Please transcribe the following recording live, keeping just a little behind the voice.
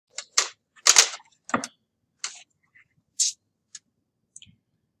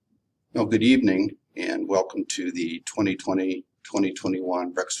Well, good evening and welcome to the 2020-2021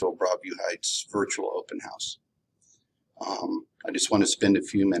 Brecksville Broadview Heights virtual open house. I just want to spend a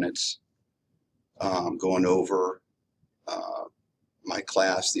few minutes going over my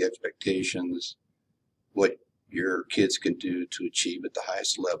class, the expectations, what your kids can do to achieve at the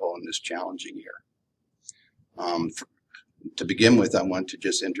highest level in this challenging year. To begin with, I want to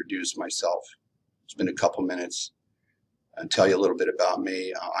just introduce myself. Spend a couple minutes and tell you a little bit about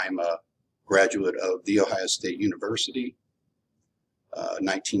me. I'm a graduate of The Ohio State University,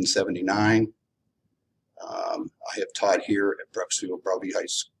 1979. I have taught here at Brecksville Broadview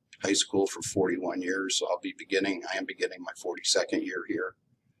High School for 41 years, so I am beginning my 42nd year here.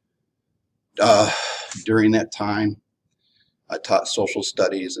 During that time, I taught social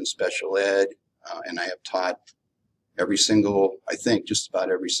studies and special ed, and I have taught just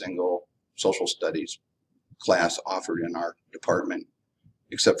about every single social studies class offered in our department,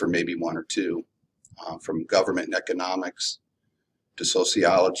 except for maybe one or two, from government and economics to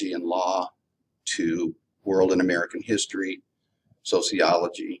sociology and law to world and American history,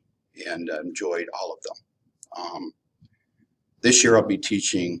 sociology, and enjoyed all of them. This year I'll be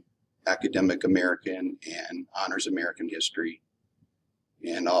teaching academic American and honors American history,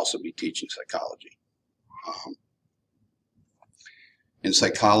 and I'll also be teaching psychology. In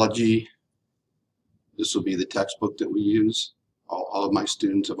psychology, this will be the textbook that we use. All of my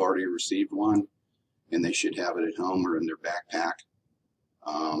students have already received one, and they should have it at home or in their backpack.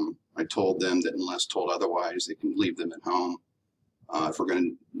 I told them that unless told otherwise, they can leave them at home. If we're going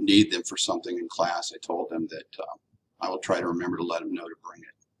to need them for something in class, I told them that I will try to remember to let them know to bring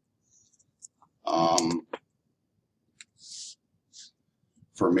it.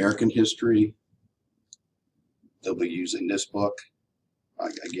 For American history, they'll be using this book.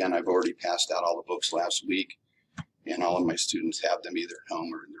 Again, I've already passed out all the books last week, and all of my students have them either at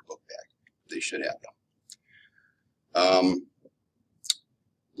home or in their book bag. They should have them.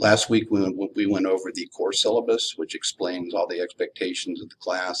 Last week we went over the core syllabus, which explains all the expectations of the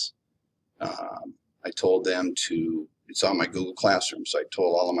class. I told them it's on my Google Classroom, so I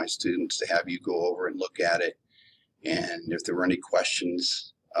told all of my students to have you go over and look at it, and if there were any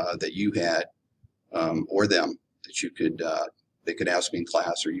questions that you had or them that they could ask me in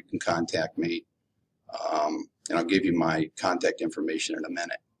class, or you can contact me, and I'll give you my contact information in a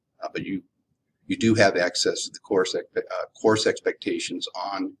minute. But you do have access to the course expectations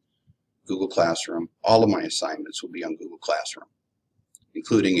on Google Classroom. All of my assignments will be on Google Classroom,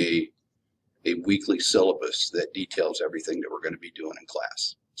 including a weekly syllabus that details everything that we're going to be doing in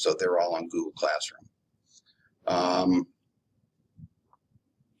class. So they're all on Google Classroom.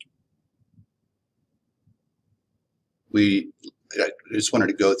 I just wanted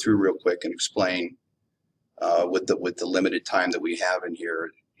to go through real quick and explain with the limited time that we have in here.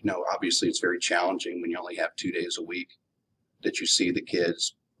 Obviously it's very challenging when you only have 2 days a week that you see the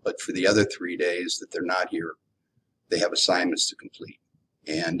kids, but for the other 3 days that they're not here, they have assignments to complete,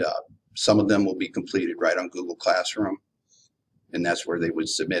 and some of them will be completed right on Google Classroom, and that's where they would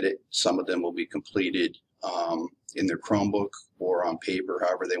submit it. Some of them will be completed in their Chromebook or on paper,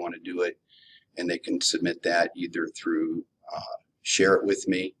 however they want to do it, and they can submit that either through share it with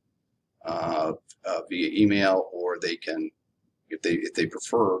me via email, or they can, if they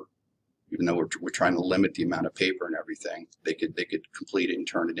prefer, even though we're trying to limit the amount of paper and everything, they could complete it and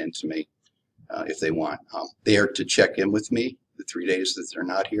turn it in to me if they want. They are to check in with me the 3 days that they're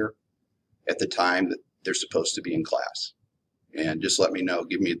not here at the time that they're supposed to be in class, and just let me know,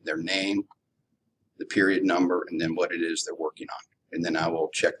 give me their name, the period number, and then what it is they're working on, and then I will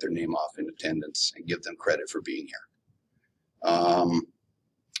check their name off in attendance and give them credit for being here.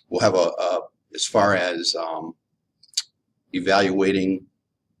 We'll have as far as evaluating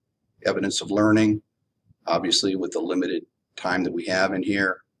evidence of learning, obviously with the limited time that we have in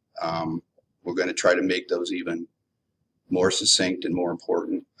here, we're going to try to make those even more succinct and more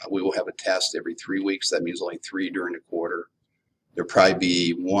important. We will have a test every 3 weeks. That means only 3 during a quarter. There'll probably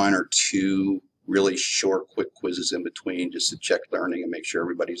be 1 or 2 really short, quick quizzes in between just to check learning and make sure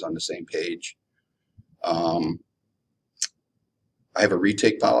everybody's on the same page. I have a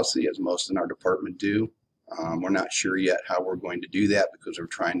retake policy, as most in our department do. We're not sure yet how we're going to do that because we're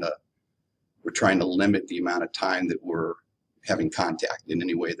trying to limit the amount of time that we're having contact in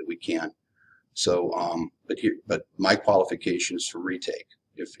any way that we can. So, but my qualifications for retake,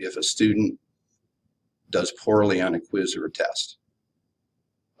 if a student does poorly on a quiz or a test,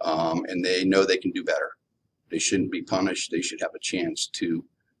 and they know they can do better, they shouldn't be punished. They should have a chance to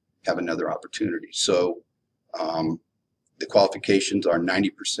have another opportunity. So, the qualifications are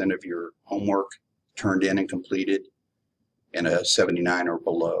 90% of your homework turned in and completed, and a 79 or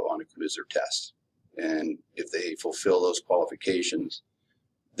below on a quiz quiz or test. And if they fulfill those qualifications,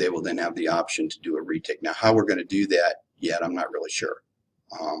 they will then have the option to do a retake. Now, how we're going to do that yet, I'm not really sure.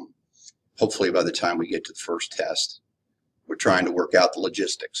 Hopefully by the time we get to the first test, we're trying to work out the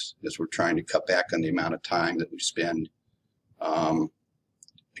logistics, because we're trying to cut back on the amount of time that we spend, for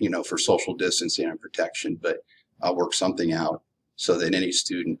social distancing and protection. But I'll work something out so that any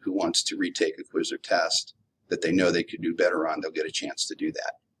student who wants to retake a quiz or test that they know they could do better on, they'll get a chance to do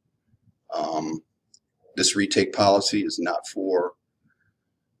that. This retake policy is not for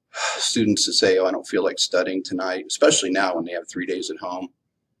students to say, oh, I don't feel like studying tonight, especially now when they have 3 days at home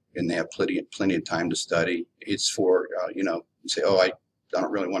and they have plenty of time to study. It's for, say, oh, I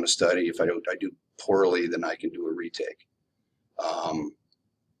don't really want to study. If I do poorly, then I can do a retake.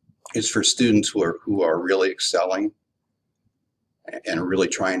 It's for students who are really excelling and are really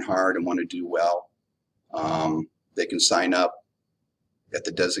trying hard and want to do well. They can sign up at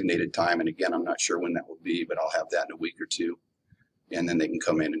the designated time. And again, I'm not sure when that will be, but I'll have that in a week or two. And then they can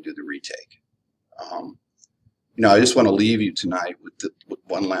come in and do the retake. I just want to leave you tonight with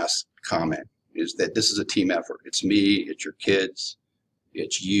one last comment, is that this is a team effort. It's me, it's your kids,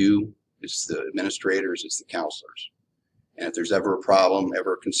 it's you, it's the administrators, it's the counselors. And if there's ever a problem,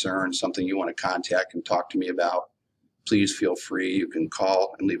 ever a concern, something you want to contact and talk to me about, please feel free. You can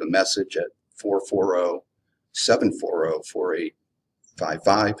call and leave a message at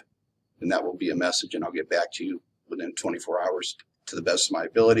 440-740-4855, and that will be a message, and I'll get back to you within 24 hours to the best of my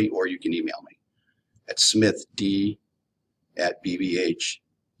ability, or you can email me at smithd@bbhcsd.org.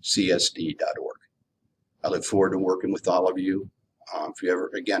 I look forward to working with all of you. If you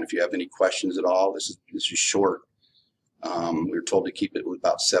have any questions at all, this is short. We were told to keep it with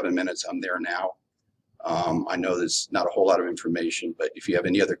about 7 minutes. I'm there now. I know there's not a whole lot of information, but if you have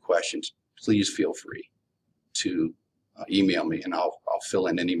any other questions, please feel free to email me, and I'll fill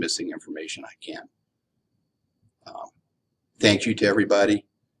in any missing information I can. Thank you to everybody.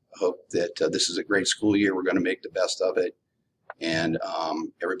 I hope that this is a great school year. We're going to make the best of it, and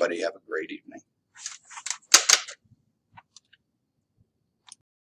everybody have a great evening.